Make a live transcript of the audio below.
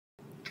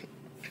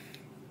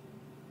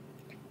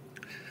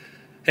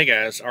Hey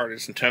guys,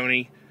 Artist and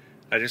Tony.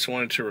 I just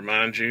wanted to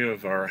remind you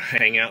of our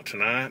hangout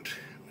tonight.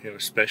 We have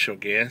a special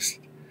guest,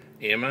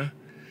 Emma.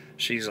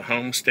 She's a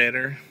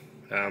homesteader.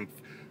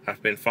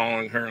 I've been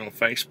following her on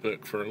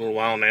Facebook for a little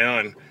while now,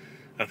 and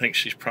I think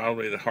she's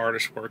probably the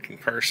hardest working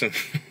person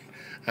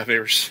I've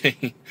ever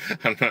seen.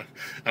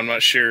 I'm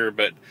not sure,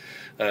 but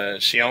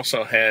she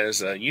also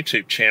has a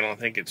YouTube channel. I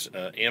think it's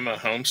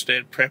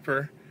EmmeHomestead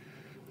Prepper.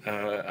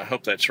 I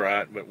hope that's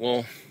right, but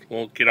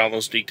we'll get all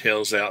those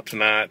details out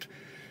tonight.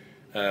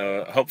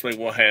 Hopefully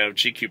we'll have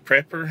GQ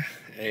Prepper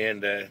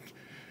and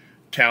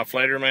Tau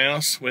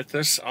Fledermaus with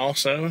us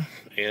also,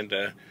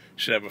 and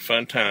should have a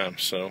fun time.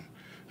 So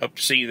hope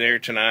to see you there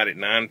tonight at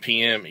 9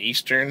 p.m.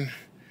 Eastern,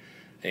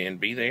 and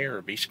be there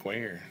or be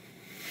square.